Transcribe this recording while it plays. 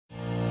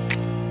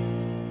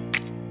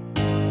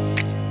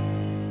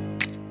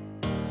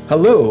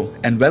Hello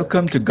and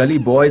welcome to Gully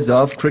Boys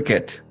of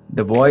Cricket,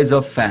 the voice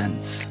of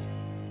fans.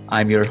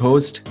 I'm your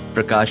host,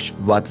 Prakash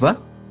Wadhwa.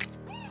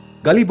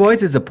 Gully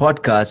Boys is a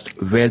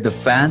podcast where the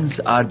fans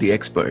are the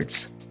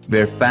experts,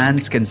 where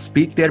fans can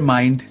speak their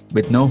mind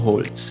with no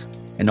holds.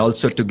 And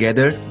also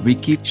together, we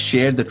keep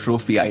share the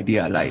trophy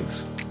idea alive.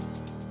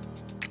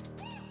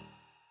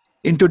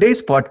 In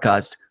today's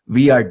podcast,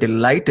 we are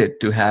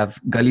delighted to have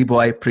Gully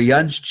Boy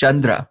Priyansh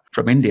Chandra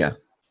from India.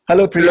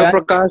 Hello, Hello, Priyansh.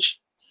 Prakash.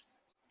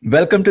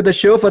 Welcome to the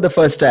show for the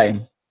first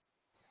time.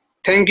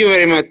 Thank you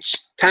very much.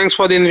 Thanks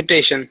for the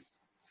invitation.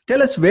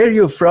 Tell us where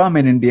you're from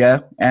in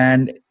India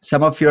and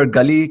some of your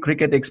gully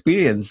cricket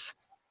experience.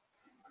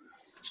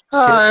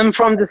 I'm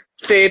from the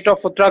state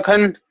of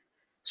Uttarakhand,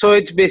 so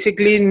it's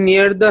basically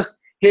near the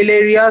hill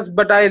areas,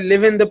 but I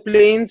live in the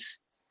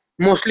plains.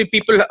 Mostly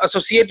people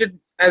associate it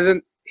as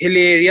a hill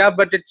area,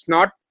 but it's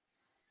not.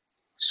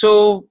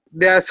 So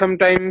there are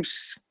sometimes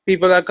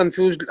people are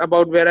confused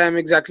about where I am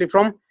exactly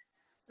from.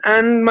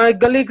 And my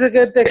gully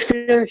cricket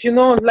experience,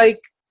 like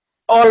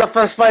all of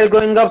us while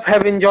growing up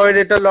have enjoyed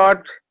it a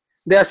lot.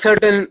 There are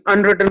certain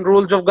unwritten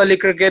rules of gully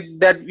cricket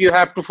that you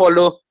have to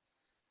follow,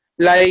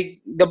 like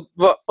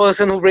the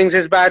person who brings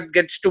his bat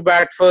gets to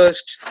bat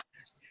first.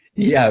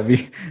 Yeah,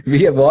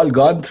 we have all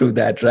gone through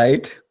that,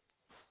 right?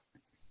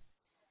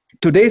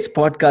 Today's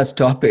podcast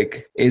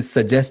topic is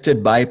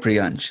suggested by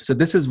Priyansh. So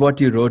this is what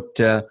you wrote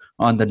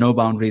on the No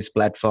Boundaries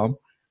platform.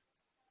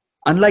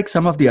 Unlike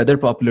some of the other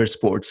popular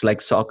sports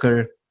like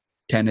soccer,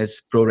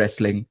 tennis, pro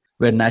wrestling,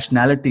 where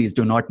nationalities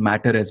do not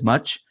matter as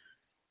much,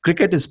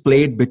 cricket is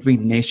played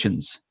between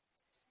nations.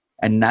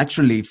 And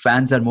naturally,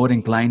 fans are more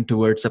inclined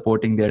towards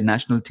supporting their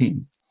national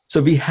team.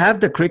 So we have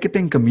the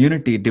cricketing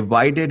community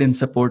divided in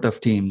support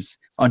of teams.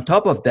 On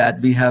top of that,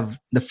 we have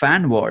the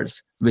fan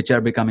wars, which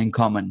are becoming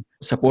common.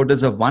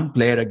 Supporters of one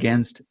player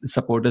against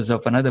supporters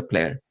of another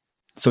player.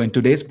 So in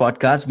today's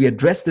podcast, we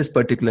address this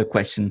particular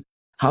question.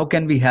 How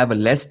can we have a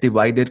less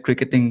divided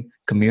cricketing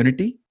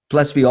community?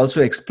 Plus, we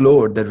also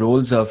explore the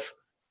roles of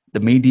the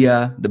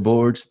media, the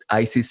boards,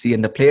 ICC,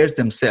 and the players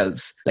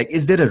themselves. Like,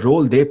 is there a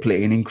role they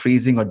play in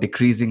increasing or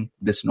decreasing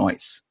this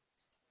noise?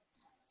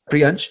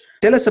 Priyansh,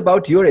 tell us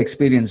about your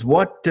experience.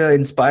 What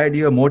inspired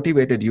you or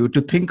motivated you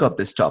to think of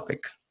this topic?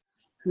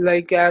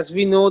 Like, as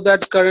we know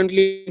that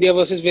currently India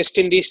versus West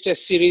Indies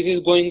Test series is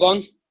going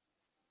on,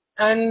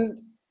 and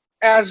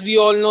as we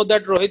all know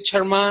that Rohit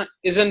Sharma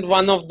isn't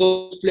one of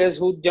those players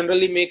who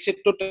generally makes it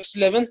to Test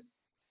 11,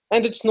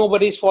 and it's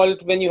nobody's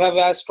fault. When you have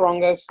as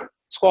strong as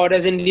squad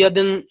as India,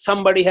 then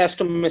somebody has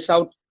to miss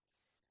out.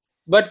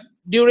 But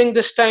during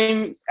this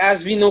time,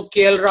 as we know,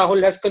 KL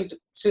Rahul has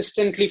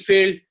consistently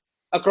failed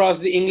across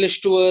the English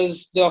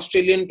tours, the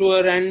Australian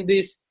tour, and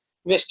this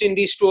West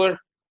Indies tour.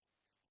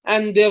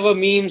 And there were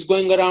memes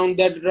going around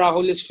that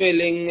Rahul is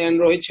failing and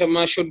Rohit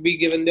Sharma should be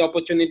given the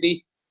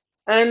opportunity.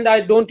 And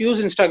I don't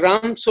use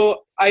Instagram,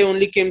 so I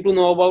only came to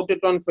know about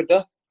it on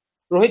Twitter.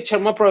 Rohit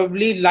Sharma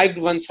probably liked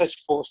one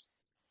such post.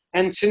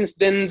 And since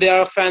then,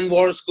 there are fan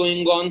wars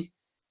going on.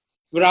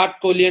 Virat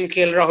Kohli and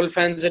KL Rahul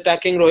fans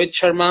attacking Rohit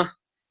Sharma,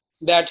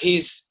 that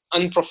he's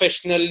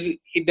unprofessional,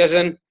 he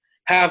doesn't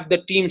have the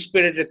team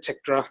spirit,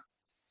 etc.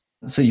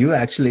 So you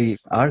actually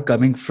are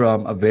coming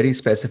from a very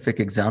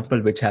specific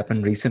example which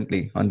happened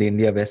recently on the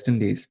India-West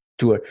Indies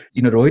tour.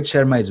 Rohit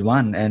Sharma is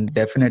one, and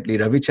definitely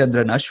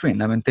Ravichandran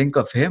Ashwin. I mean, think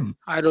of him.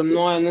 I don't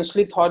know. I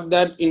honestly thought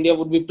that India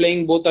would be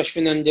playing both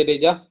Ashwin and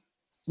Jadeja.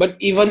 But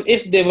even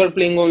if they were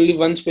playing only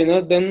one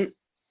spinner, then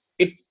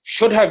it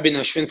should have been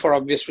Ashwin for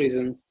obvious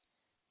reasons.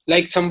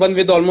 Like someone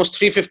with almost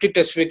 350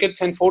 test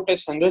wickets and 4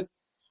 test 100,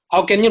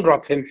 how can you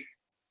drop him?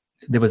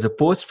 There was a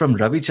post from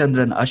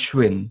Ravichandran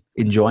Ashwin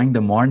enjoying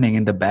the morning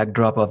in the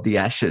backdrop of the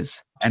Ashes.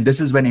 And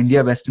this is when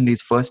India-West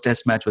Indies first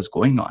test match was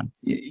going on.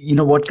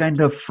 What kind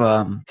of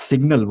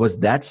signal was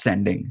that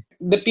sending?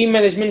 The team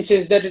management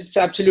says that it's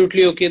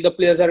absolutely okay. The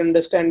players are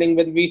understanding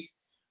when we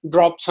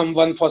drop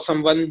someone for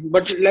someone.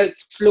 But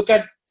let's look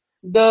at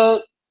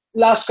the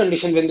last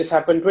condition when this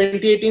happened.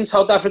 2018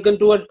 South African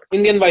tour,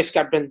 Indian vice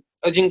captain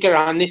Ajinkya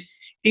Rahane,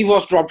 he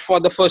was dropped for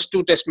the first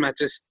 2 test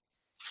matches.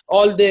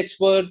 All the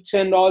experts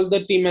and all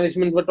the team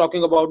management were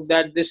talking about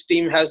that this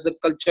team has the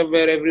culture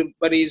where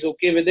everybody is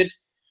okay with it.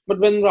 But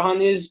when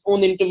Rahane's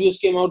own interviews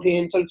came out, he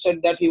himself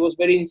said that he was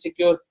very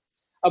insecure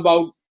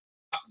about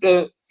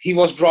after he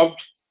was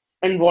dropped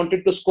and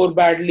wanted to score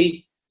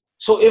badly.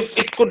 So if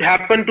it could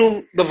happen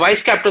to the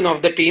vice captain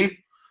of the team,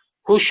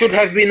 who should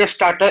have been a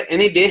starter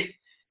any day,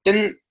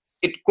 then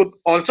it could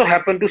also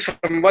happen to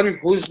someone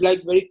who's like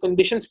very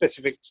condition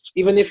specific,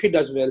 even if he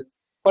does well.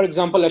 For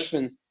example,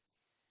 Ashwin.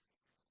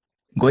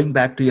 Going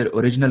back to your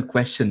original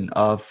question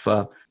of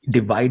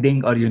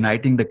dividing or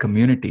uniting the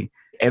community,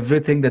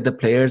 everything that the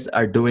players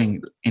are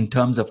doing in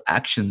terms of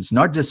actions,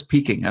 not just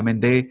speaking. I mean,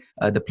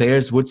 the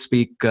players would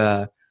speak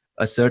a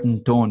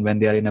certain tone when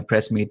they are in a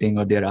press meeting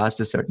or they're asked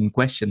a certain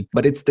question,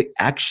 but it's the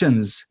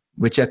actions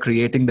which are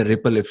creating the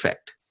ripple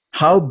effect.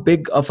 How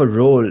big of a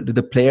role do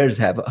the players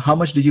have? How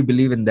much do you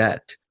believe in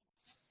that?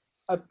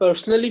 I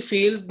personally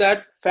feel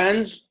that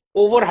fans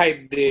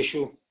overhype the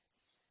issue.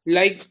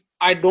 Like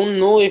I don't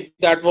know if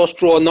that was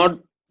true or not,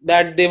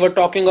 that they were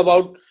talking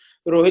about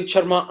Rohit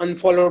Sharma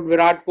unfollowed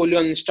Virat Kohli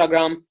on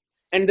Instagram,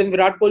 and then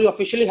Virat Kohli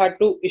officially had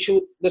to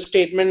issue the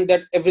statement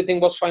that everything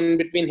was fine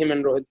between him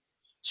and Rohit.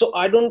 So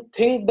I don't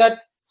think that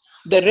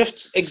the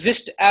rifts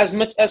exist as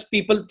much as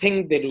people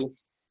think they do.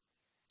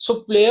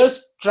 So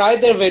players try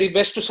their very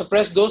best to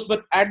suppress those,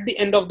 but at the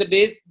end of the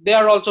day, they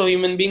are also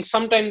human beings.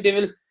 Sometimes they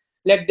will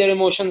let their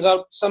emotions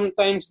out,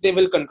 sometimes they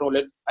will control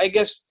it. I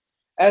guess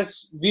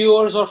as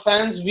viewers or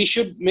fans, we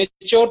should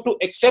mature to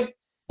accept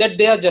that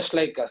they are just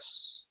like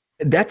us.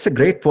 That's a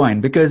great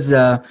point, because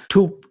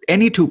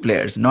any two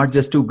players, not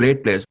just two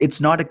great players, it's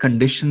not a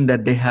condition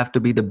that they have to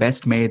be the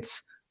best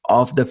mates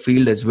of the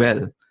field as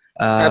well.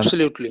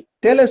 Absolutely.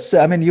 Tell us,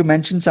 I mean, you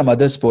mentioned some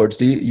other sports.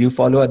 Do you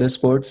follow other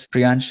sports,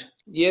 Priyansh?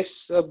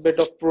 Yes, a bit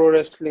of pro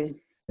wrestling.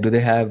 Do they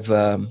have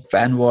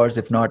fan wars,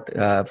 if not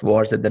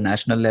wars at the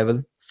national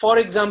level? For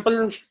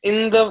example,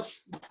 in the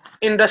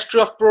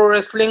industry of pro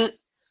wrestling,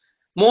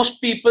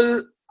 most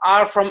people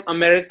are from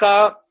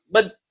America,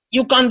 but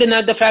you can't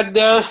deny the fact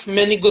there are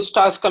many good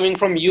stars coming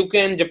from UK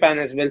and Japan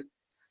as well.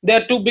 There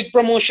are two big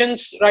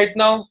promotions right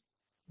now.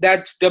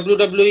 That's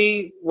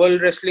WWE,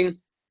 World Wrestling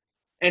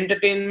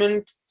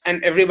Entertainment,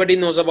 and everybody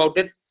knows about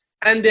it.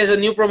 And there's a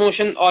new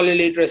promotion, All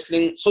Elite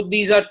Wrestling. So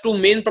these are two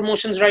main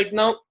promotions right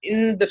now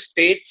in the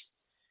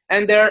States.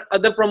 And there are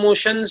other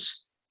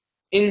promotions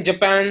in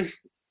Japan.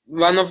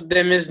 One of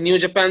them is New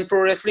Japan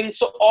Pro Wrestling.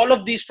 So all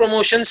of these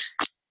promotions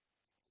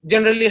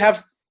generally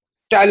have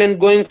talent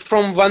going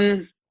from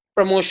one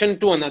promotion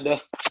to another.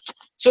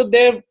 So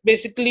they're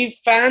basically,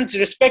 fans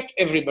respect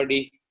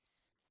everybody.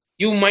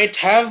 You might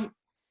have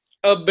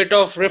a bit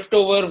of rift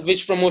over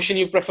which promotion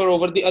you prefer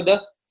over the other,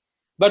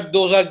 but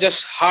those are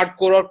just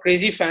hardcore or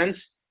crazy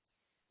fans.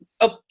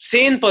 A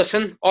sane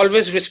person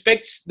always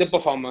respects the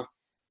performer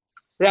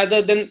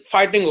rather than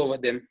fighting over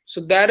them.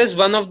 So that is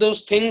one of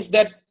those things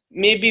that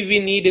maybe we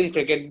need in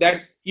cricket,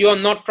 that you are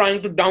not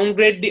trying to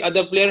downgrade the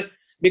other player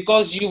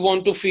because you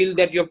want to feel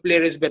that your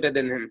player is better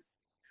than him.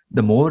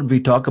 The more we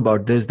talk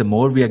about this, the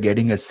more we are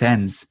getting a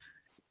sense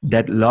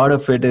that a lot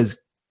of it is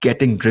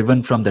getting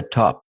driven from the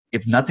top.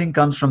 If nothing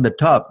comes from the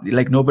top,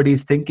 like nobody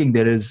is thinking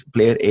there is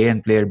player A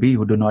and player B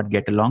who do not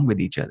get along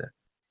with each other.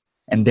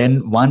 And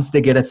then once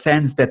they get a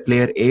sense that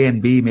player A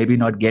and B maybe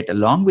not get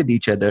along with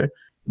each other,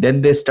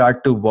 then they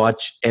start to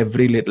watch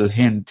every little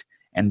hint,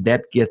 and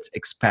that gets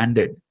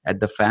expanded at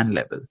the fan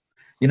level.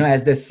 You know,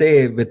 as they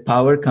say, with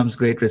power comes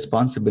great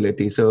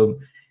responsibility. So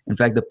in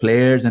fact, the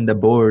players and the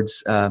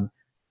boards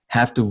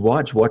have to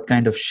watch what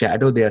kind of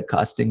shadow they are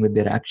casting with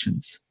their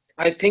actions.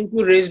 I think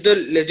you raised a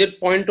legit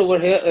point over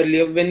here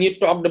earlier when you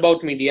talked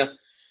about media.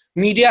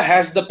 Media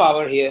has the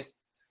power here.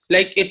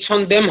 Like, it's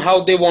on them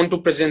how they want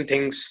to present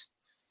things.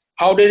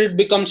 How did it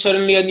become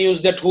suddenly a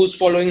news that who's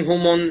following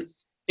whom on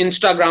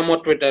Instagram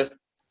or Twitter?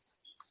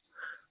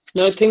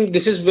 Now I think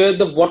this is where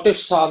the what if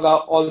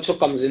saga also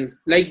comes in.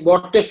 Like,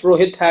 what if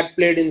Rohit had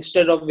played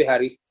instead of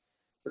Vihari?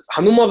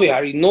 Hanuma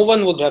Vihari, no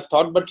one would have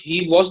thought, but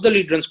he was the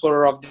lead run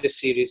scorer of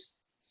this series.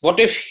 What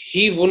if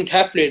he wouldn't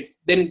have played?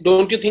 Then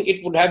don't you think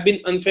it would have been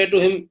unfair to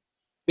him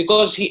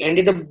because he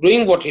ended up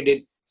doing what he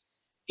did?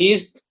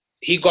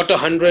 He got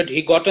 100,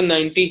 he got a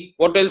 90.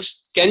 What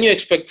else can you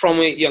expect from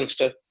a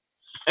youngster?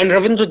 And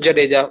Ravindra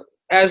Jadeja,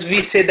 as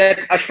we say that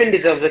Ashwin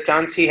deserves a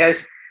chance, he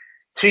has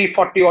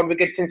 340 odd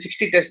wickets in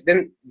 60 tests.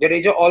 Then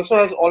Jadeja also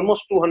has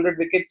almost 200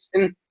 wickets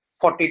in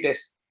 40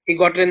 tests. He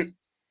got an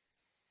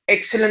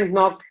excellent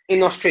knock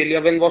in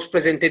Australia when was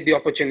presented the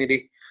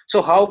opportunity.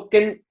 So how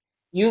can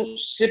you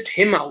sit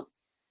him out?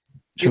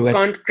 True. You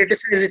can't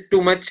criticize it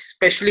too much,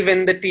 especially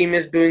when the team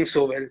is doing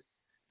so well.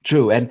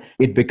 True. And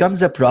it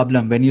becomes a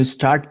problem when you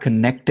start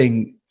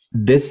connecting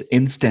this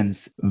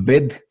instance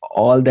with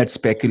all that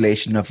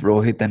speculation of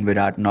Rohit and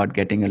Virat not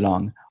getting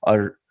along,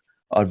 or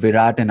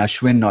Virat and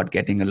Ashwin not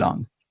getting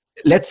along.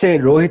 Let's say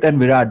Rohit and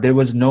Virat, there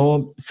was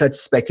no such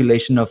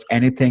speculation of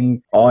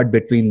anything odd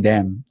between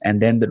them,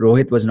 and then the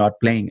Rohit was not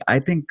playing. I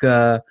think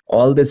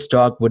all this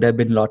talk would have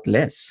been a lot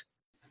less.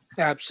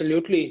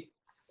 Absolutely.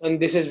 And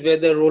this is where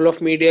the role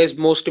of media is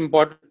most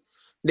important.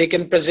 They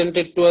can present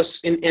it to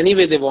us in any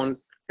way they want,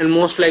 and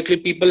most likely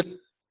people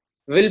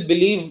will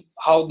believe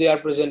how they are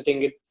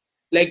presenting it.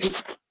 Like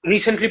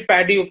recently,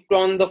 Paddy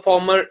Upton, the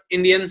former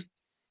Indian,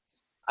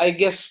 I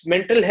guess,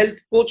 mental health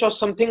coach or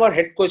something, or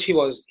head coach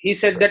he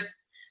said that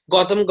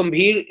Gautam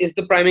Gambhir is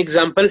the prime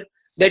example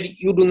that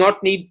you do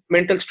not need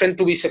mental strength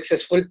to be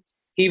successful.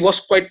 He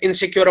was quite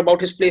insecure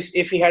about his place.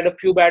 If he had a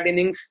few bad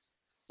innings,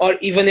 or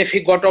even if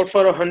he got out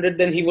for 100,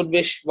 then he would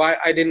wish why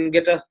I didn't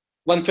get a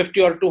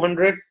 150 or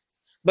 200.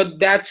 But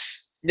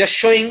that's just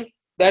showing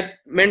that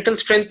mental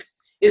strength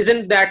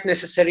isn't that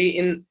necessary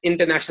in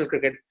international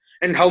cricket.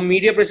 And how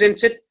media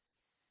presents it,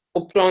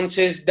 Upton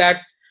says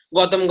that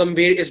Gautam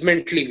Gambhir is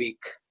mentally weak.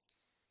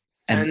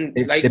 And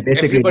like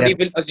everybody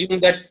will assume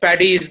that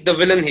Paddy is the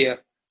villain here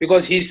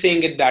because he's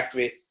saying it that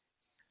way.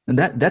 And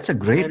that's a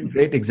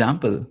great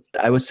example.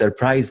 I was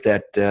surprised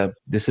that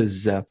this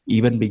is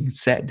even being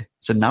said.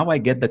 So now I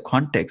get the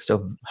context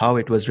of how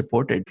it was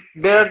reported.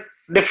 There are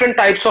different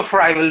types of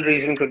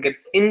rivalries in cricket.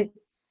 In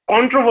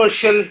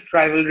controversial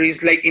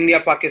rivalries like India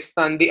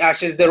Pakistan, the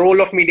Ashes, the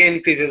role of media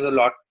increases a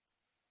lot.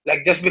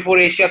 Like just before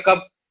Asia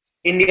Cup,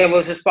 India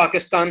versus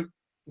Pakistan,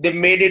 they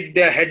made it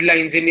their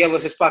headlines: India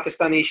versus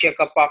Pakistan Asia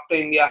Cup, after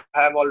India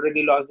have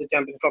already lost the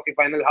Champions Trophy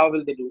final. How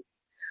will they do?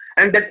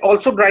 And that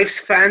also drives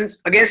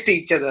fans against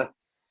each other.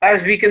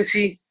 As we can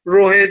see,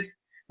 Rohit,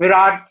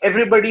 Virat,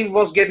 everybody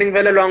was getting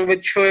well along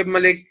with Shoaib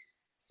Malik,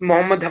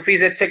 Mohammad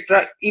Hafiz,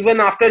 etc., even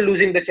after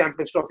losing the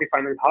Champions Trophy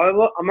final.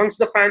 However, amongst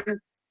the fans,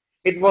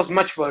 it was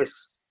much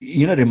worse.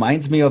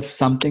 Reminds me of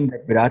something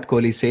that Virat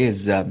Kohli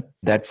says,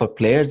 that for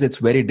players, it's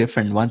very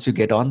different. Once you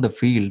get on the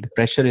field,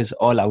 pressure is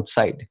all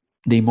outside.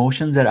 The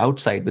emotions are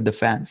outside with the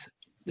fans.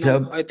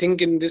 So I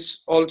think in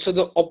this also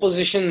the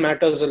opposition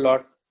matters a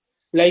lot.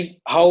 Like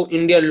how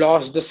India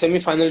lost the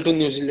semi-final to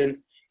New Zealand.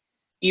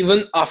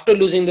 Even after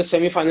losing the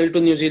semi-final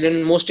to New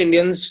Zealand, most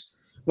Indians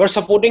were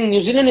supporting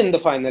New Zealand in the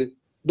final.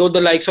 Though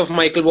the likes of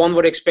Michael Vaughan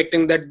were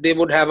expecting that they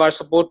would have our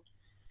support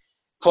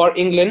for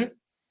England.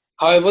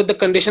 However, the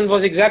condition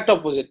was exact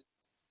opposite.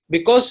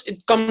 Because it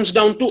comes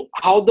down to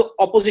how the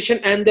opposition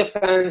and their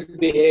fans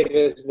behave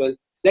as well.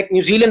 Like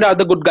New Zealand are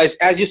the good guys,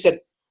 as you said,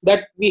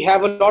 that we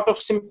have a lot of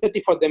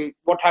sympathy for them.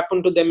 What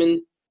happened to them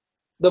in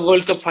the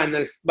World Cup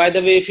final. By the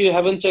way, if you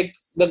haven't checked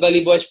the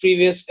Gully Boys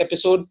previous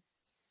episode,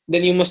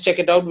 then you must check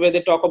it out where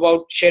they talk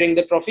about sharing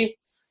the trophy.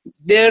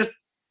 There,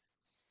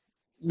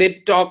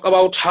 they talk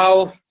about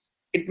how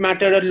it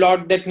mattered a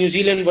lot that New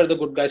Zealand were the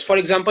good guys. For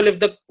example, if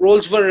the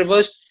roles were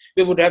reversed,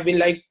 we would have been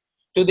like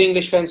to the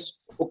English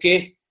fans,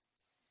 okay,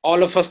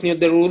 all of us knew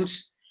the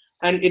rules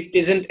and it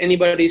isn't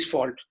anybody's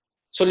fault.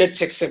 So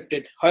let's accept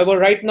it. However,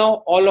 right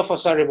now, all of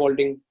us are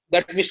revolting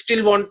that we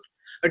still want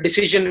a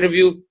decision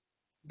review,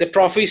 the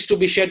trophies to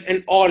be shared,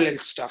 and all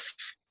else stuff.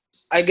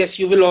 I guess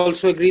you will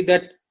also agree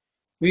that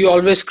we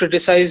always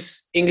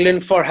criticize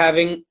England for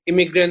having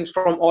immigrants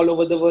from all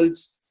over the world,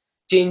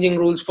 changing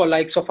rules for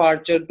likes of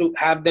Archer to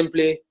have them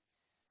play,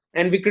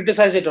 and we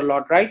criticize it a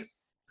lot, right?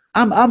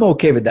 I'm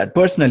okay with that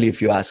personally,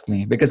 if you ask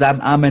me, because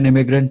I'm an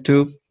immigrant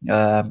too.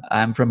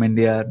 I'm from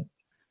India.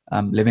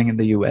 I'm living in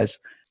the US.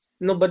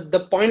 No, but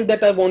the point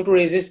that I want to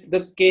raise is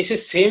the case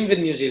is same with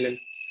New Zealand.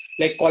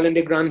 Like Colin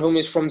de Grandhomme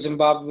is from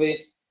Zimbabwe,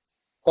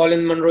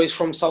 Colin Munro is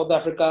from South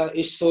Africa,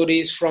 Ish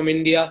Sori is from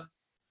India.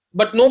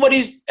 But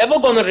nobody's ever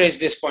gonna raise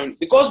this point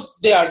because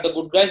they are the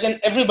good guys and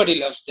everybody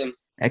loves them.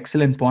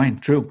 Excellent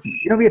point. True.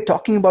 We are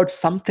talking about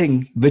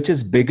something which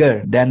is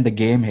bigger than the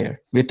game here.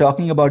 We're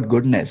talking about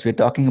goodness. We're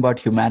talking about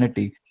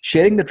humanity.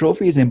 Sharing the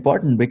trophy is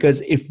important because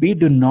if we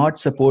do not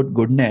support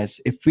goodness,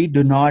 if we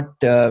do not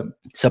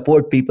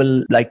support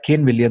people like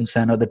Kane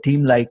Williamson or the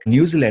team like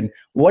New Zealand,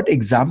 what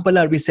example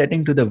are we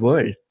setting to the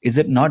world? Is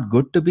it not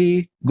good to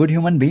be good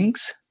human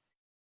beings?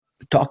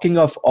 Talking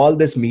of all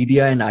this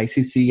media and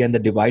ICC and the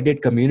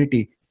divided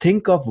community,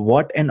 think of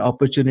what an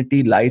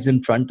opportunity lies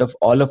in front of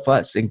all of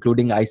us,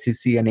 including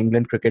ICC and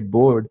England Cricket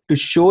Board, to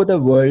show the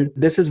world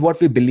this is what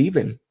we believe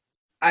in.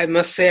 I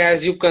must say,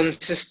 as you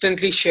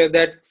consistently share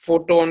that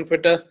photo on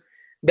Twitter,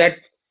 that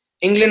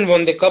England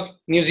won the cup,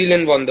 New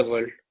Zealand won the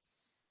world.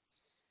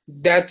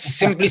 That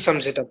simply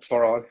sums it up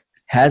for all.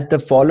 Has the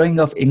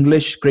following of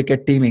English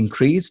cricket team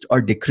increased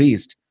or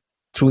decreased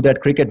through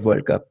that Cricket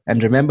World Cup?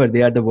 And remember,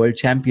 they are the world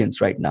champions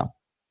right now.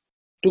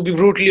 To be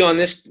brutally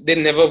honest, they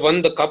never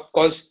won the cup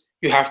because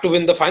you have to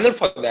win the final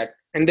for that.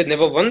 And they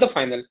never won the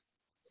final.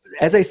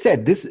 As I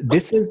said, this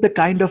is the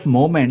kind of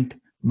moment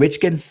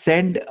which can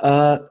send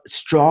a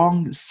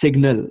strong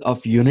signal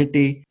of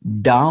unity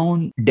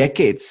down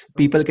decades.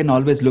 People can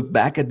always look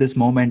back at this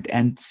moment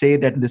and say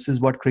that this is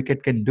what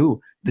cricket can do.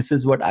 This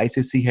is what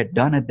ICC had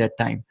done at that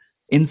time.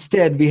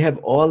 Instead, we have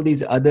all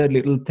these other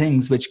little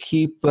things which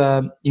keep,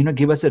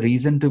 give us a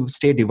reason to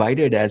stay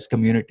divided as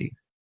community.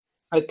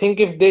 I think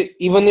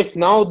even if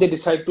now they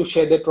decide to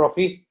share the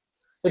trophy,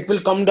 it will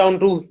come down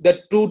to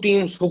the two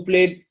teams who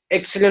played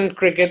excellent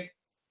cricket,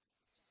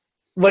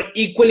 were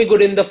equally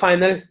good in the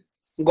final,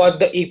 got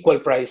the equal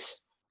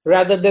prize,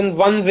 rather than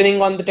one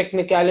winning on the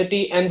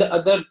technicality and the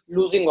other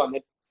losing on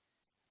it,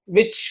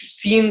 which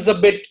seems a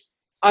bit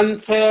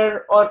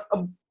unfair or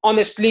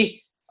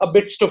honestly a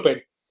bit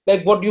stupid.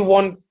 Like, what you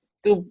want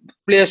the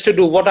players to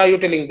do? What are you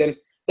telling them?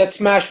 That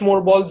smash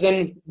more balls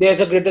and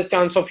there's a greater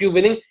chance of you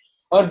winning,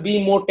 or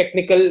be more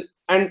technical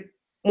and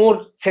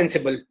more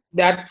sensible.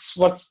 That's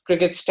what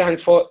cricket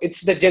stands for.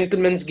 It's the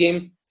gentleman's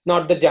game,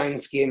 not the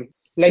giant's game.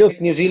 Like Sure.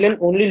 New Zealand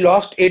only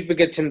lost 8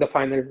 wickets in the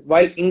final,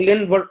 while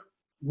England were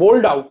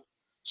bowled out.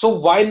 So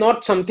why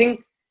not something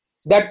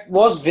that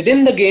was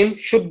within the game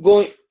should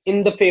go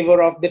in the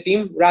favor of the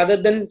team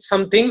rather than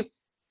something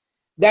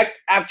that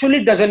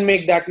actually doesn't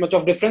make that much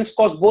of difference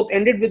because both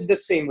ended with the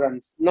same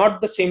runs,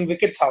 not the same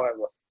wickets,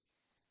 however.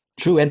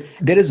 True. And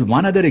there is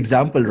one other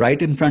example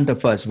right in front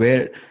of us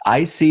where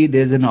I see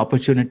there's an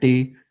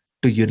opportunity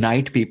to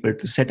unite people,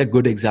 to set a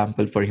good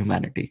example for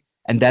humanity.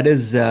 And that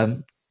is,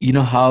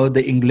 how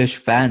the English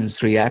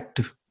fans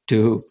react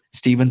to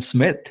Stephen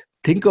Smith.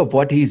 think of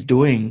what he's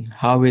doing,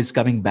 how he's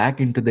coming back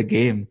into the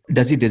game.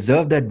 Does he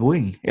deserve that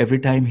booing every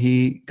time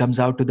he comes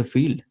out to the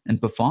field and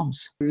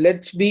performs?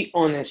 Let's be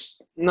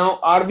honest. Now,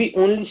 are we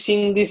only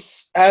seeing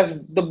this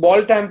as the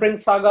ball tampering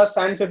saga,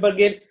 sandpaper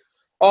gate,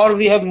 or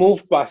we have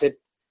moved past it?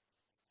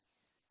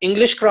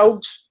 English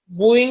crowds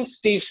booing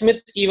Steve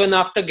Smith even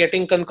after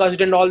getting concussed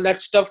and all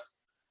that stuff,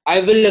 I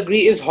will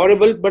agree is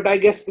horrible, but I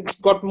guess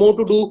it's got more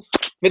to do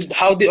with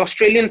how the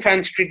Australian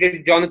fans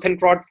treated Jonathan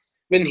Trott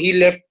when he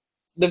left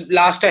the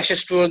last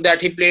Ashes tour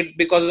that he played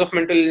because of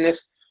mental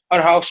illness, or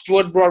how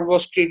Stuart Broad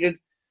was treated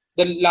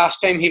the last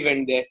time he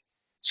went there.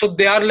 So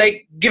they are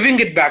like giving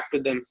it back to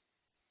them.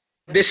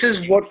 This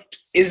is what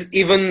is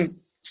even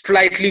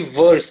slightly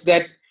worse,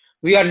 that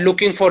we are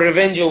looking for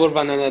revenge over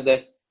one another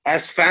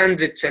as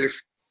fans itself.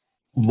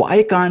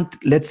 Why can't,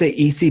 let's say,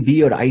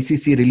 ECB or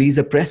ICC release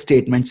a press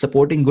statement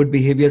supporting good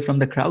behavior from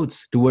the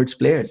crowds towards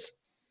players?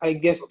 I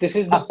guess this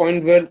is the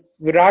point where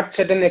Virat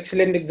set an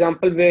excellent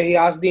example where he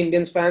asked the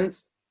Indian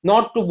fans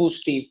not to boo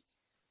Steve.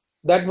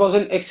 That was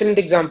an excellent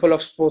example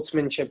of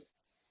sportsmanship.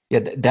 Yeah,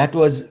 that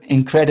was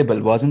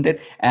incredible, wasn't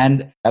it?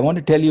 And I want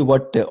to tell you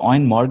what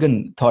Eoin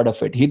Morgan thought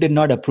of it. He did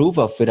not approve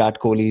of Virat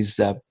Kohli's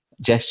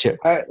gesture.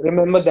 I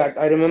remember that.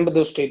 I remember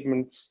those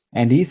statements.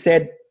 And he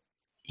said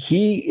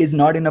he is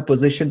not in a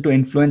position to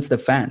influence the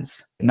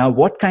fans. Now,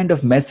 what kind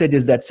of message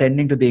is that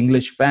sending to the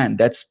English fan?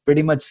 That's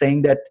pretty much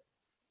saying that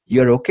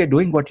you're okay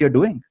doing what you're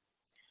doing.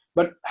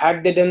 But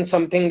had they done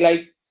something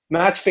like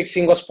match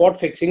fixing or spot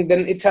fixing,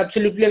 then it's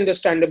absolutely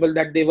understandable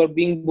that they were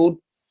being booed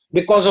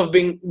because of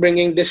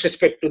bringing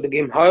disrespect to the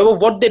game. However,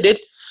 what they did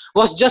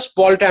was just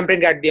ball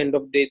tampering at the end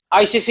of the day.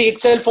 ICC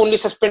itself only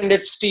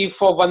suspended Steve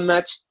for one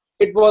match.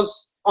 It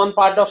was on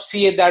part of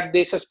CA that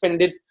they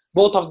suspended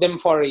both of them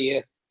for a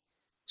year.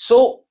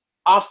 So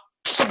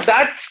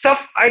that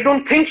stuff I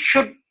don't think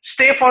should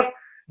stay for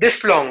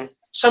this long.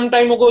 Some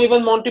time ago,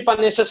 even Monty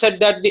Panessa said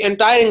that the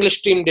entire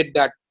English team did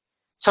that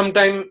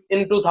sometime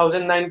in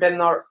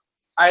 2009-10, or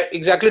I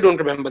exactly don't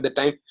remember the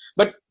time.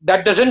 But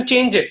that doesn't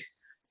change it.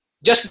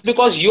 Just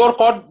because you're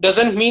caught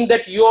doesn't mean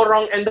that you're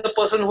wrong and the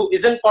person who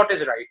isn't caught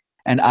is right.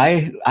 And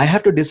I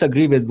have to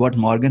disagree with what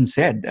Morgan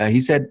said.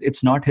 He said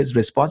it's not his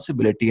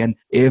responsibility. And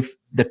if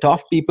the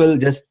top people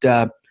just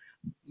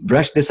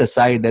brush this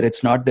aside, that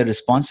it's not their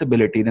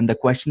responsibility, then the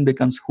question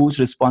becomes, whose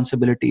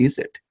responsibility is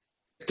it?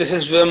 This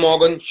is where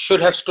Morgan should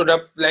have stood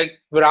up like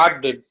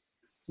Virat did.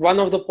 One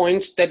of the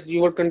points that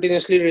you were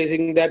continuously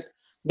raising, that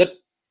the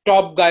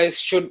top guys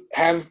should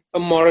have a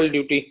moral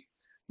duty.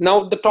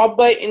 Now, the top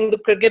guy in the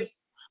cricket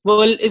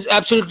world is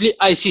absolutely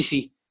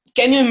ICC.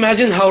 Can you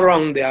imagine how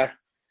wrong they are?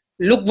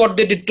 Look what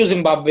they did to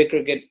Zimbabwe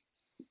cricket.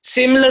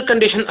 Similar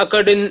condition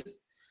occurred in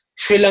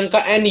Sri Lanka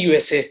and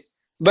USA.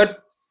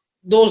 But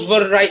those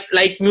were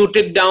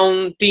muted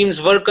down,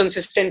 teams were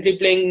consistently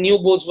playing, new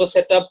boards were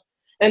set up,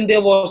 and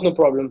there was no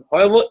problem.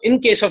 However, in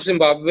case of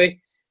Zimbabwe,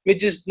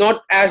 which is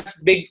not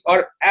as big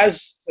or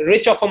as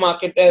rich of a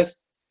market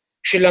as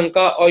Sri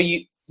Lanka or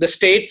the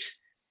States,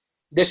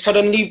 they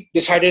suddenly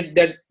decided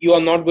that you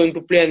are not going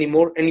to play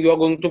anymore and you are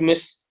going to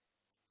miss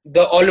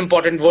the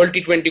all-important World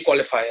T20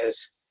 qualifiers.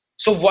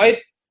 So why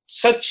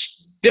such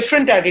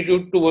different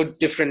attitude toward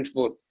different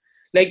sport?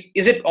 Like,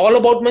 is it all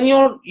about money,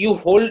 or you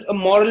hold a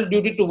moral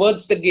duty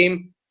towards the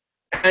game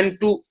and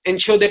to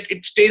ensure that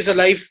it stays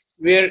alive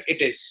where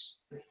it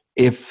is?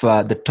 If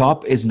the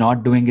top is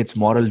not doing its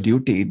moral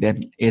duty,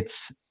 then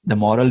it's the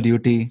moral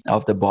duty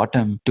of the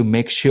bottom to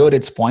make sure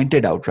it's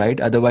pointed out, right?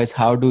 Otherwise,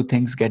 how do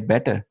things get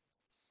better?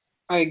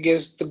 I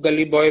guess the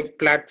Gully Boy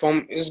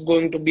platform is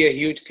going to be a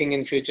huge thing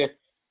in future.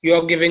 You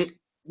are giving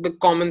the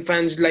common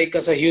fans like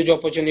us a huge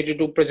opportunity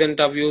to present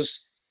our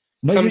views.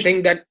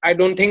 Something that I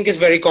don't think is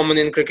very common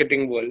in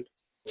cricketing world.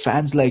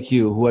 Fans like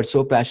you who are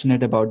so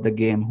passionate about the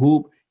game,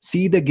 who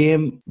see the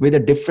game with a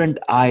different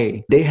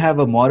eye, they have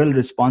a moral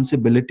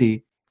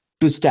responsibility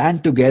to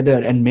stand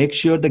together and make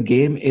sure the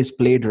game is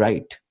played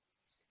right.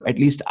 At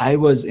least I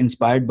was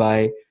inspired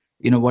by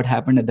what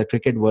happened at the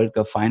Cricket World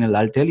Cup final.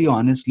 I'll tell you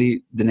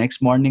honestly, the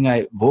next morning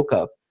I woke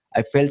up,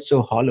 I felt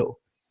so hollow.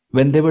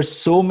 When there were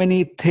so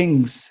many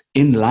things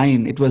in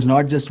line, it was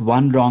not just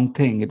one wrong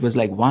thing. It was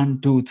like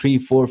 1, 2, 3,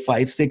 4,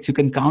 5, 6. You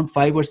can count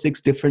 5 or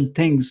 6 different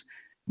things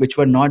which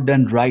were not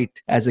done right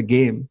as a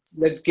game.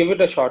 Let's give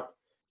it a shot.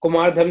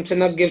 Kumar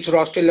Dhamsena gives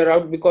Ross Taylor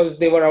out because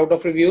they were out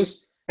of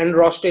reviews, and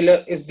Ross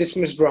Taylor is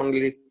dismissed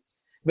wrongly.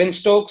 Ben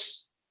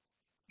Stokes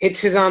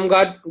hits his arm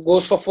guard,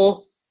 goes for 4.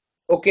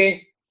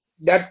 Okay,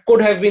 that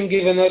could have been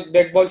given a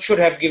dead ball, should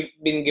have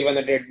been given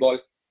a dead ball.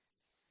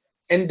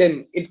 And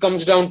then it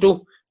comes down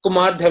to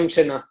Kumar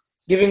Dhamsena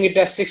giving it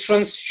as 6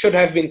 runs, should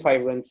have been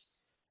 5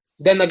 runs.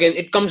 Then again,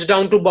 it comes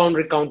down to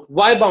boundary count.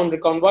 Why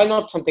boundary count? Why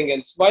not something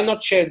else? Why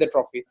not share the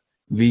trophy?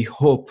 We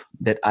hope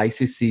that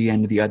ICC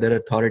and the other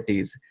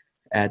authorities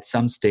at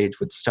some stage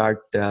would start,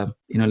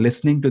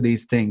 listening to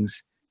these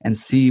things and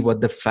see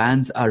what the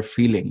fans are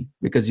feeling,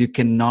 because you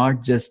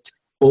cannot just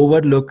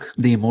overlook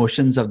the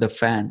emotions of the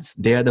fans.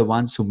 They are the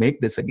ones who make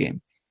this a game.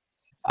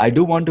 I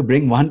do want to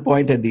bring one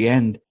point at the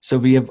end. So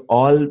we have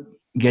all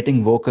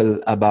getting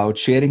vocal about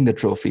sharing the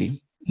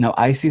trophy. Now,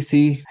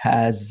 ICC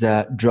has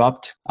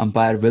dropped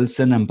umpire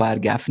Wilson, umpire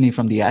Gaffney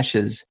from the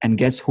Ashes. And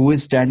guess who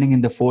is standing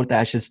in the fourth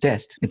Ashes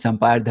test? It's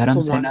umpire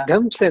Dharamsena,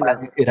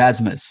 umpire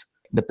Erasmus,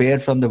 the pair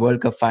from the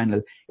World Cup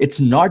final. It's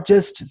not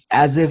just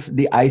as if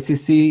the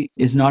ICC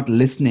is not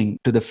listening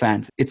to the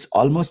fans. It's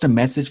almost a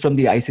message from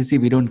the ICC,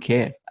 we don't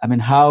care. I mean,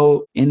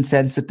 how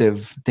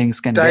insensitive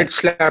things can be. Tight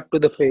slap to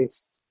the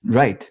face.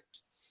 Right.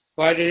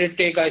 Why did it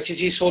take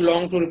ICC so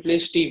long to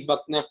replace Steve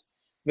Buckner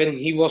when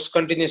he was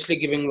continuously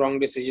giving wrong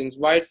decisions?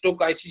 Why it took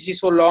ICC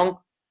so long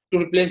to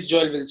replace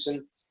Joel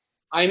Wilson?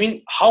 I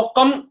mean, how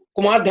come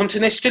Kumar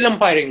Dhamsena is still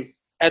umpiring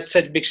at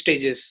such big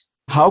stages?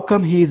 How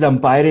come he is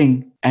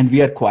umpiring and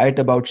we are quiet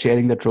about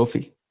sharing the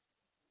trophy?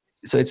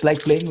 So it's like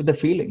playing with the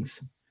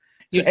feelings.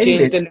 You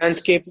change the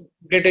landscape of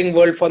cricketing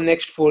world for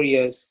next 4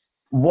 years.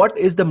 What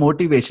is the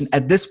motivation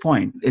at this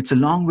point? It's a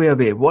long way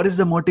away. What is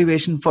the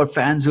motivation for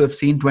fans who have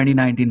seen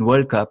 2019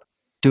 World Cup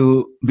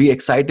to be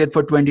excited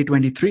for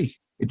 2023?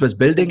 It was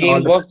building. The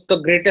game was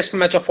the greatest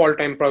match of all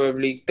time,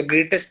 probably the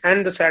greatest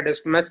and the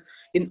saddest match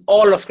in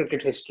all of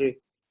cricket history.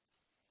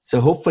 So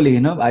hopefully,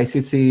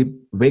 ICC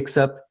wakes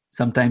up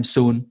sometime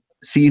soon,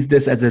 sees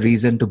this as a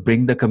reason to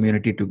bring the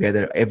community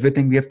together.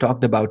 Everything we have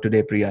talked about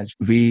today, Priyansh,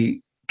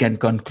 we can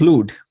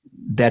conclude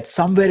that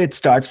somewhere it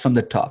starts from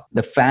the top.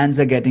 The fans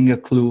are getting a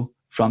clue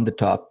from the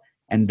top.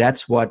 And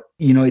that's what,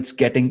 it's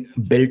getting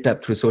built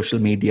up through social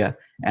media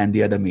and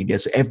the other media.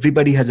 So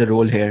everybody has a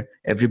role here.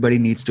 Everybody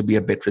needs to be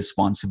a bit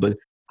responsible.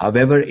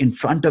 However, in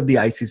front of the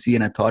ICC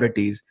and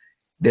authorities,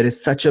 there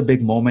is such a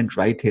big moment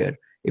right here.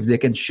 If they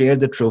can share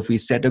the trophy,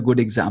 set a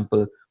good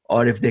example,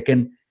 or if they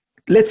can,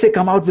 let's say,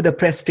 come out with a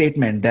press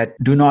statement that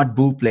do not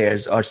boo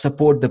players or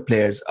support the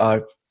players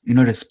or,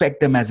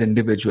 respect them as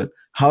individual.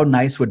 How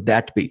nice would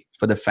that be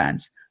for the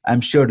fans? I'm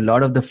sure a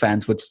lot of the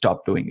fans would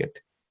stop doing it.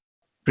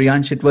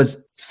 Priyansh, it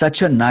was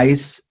such a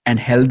nice and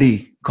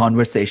healthy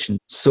conversation.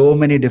 So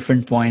many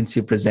different points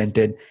you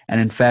presented.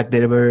 And in fact,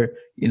 there were,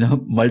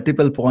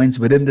 multiple points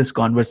within this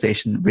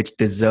conversation which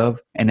deserve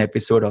an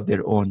episode of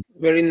their own.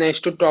 Very nice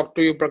to talk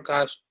to you,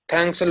 Prakash.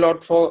 Thanks a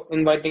lot for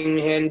inviting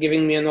me here and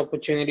giving me an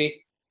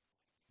opportunity.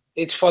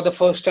 It's for the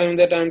first time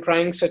that I'm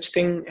trying such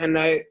thing. And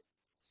I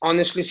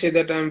honestly say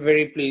that I'm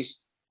very pleased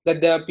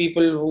that there are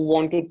people who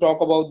want to talk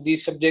about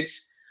these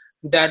subjects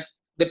that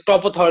the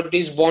top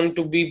authorities want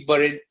to be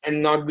buried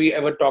and not be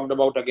ever talked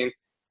about again.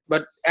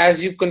 But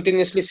as you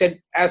continuously said,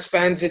 as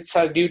fans, it's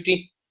our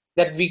duty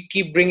that we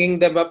keep bringing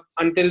them up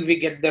until we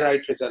get the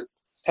right result.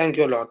 Thank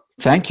you a lot.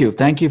 Thank you.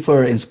 Thank you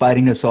for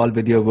inspiring us all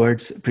with your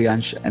words,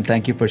 Priyansh. And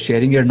thank you for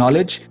sharing your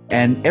knowledge.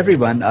 And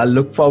everyone, I'll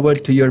look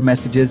forward to your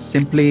messages.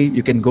 Simply,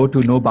 you can go to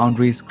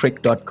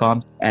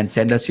noboundariescrick.com and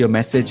send us your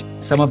message.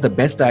 Some of the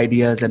best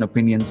ideas and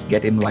opinions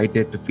get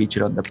invited to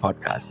feature on the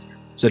podcast.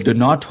 So do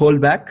not hold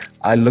back.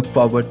 I look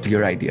forward to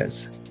your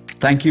ideas.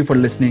 Thank you for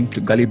listening to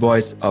Gully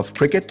Boys of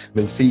Cricket.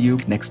 We'll see you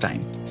next time.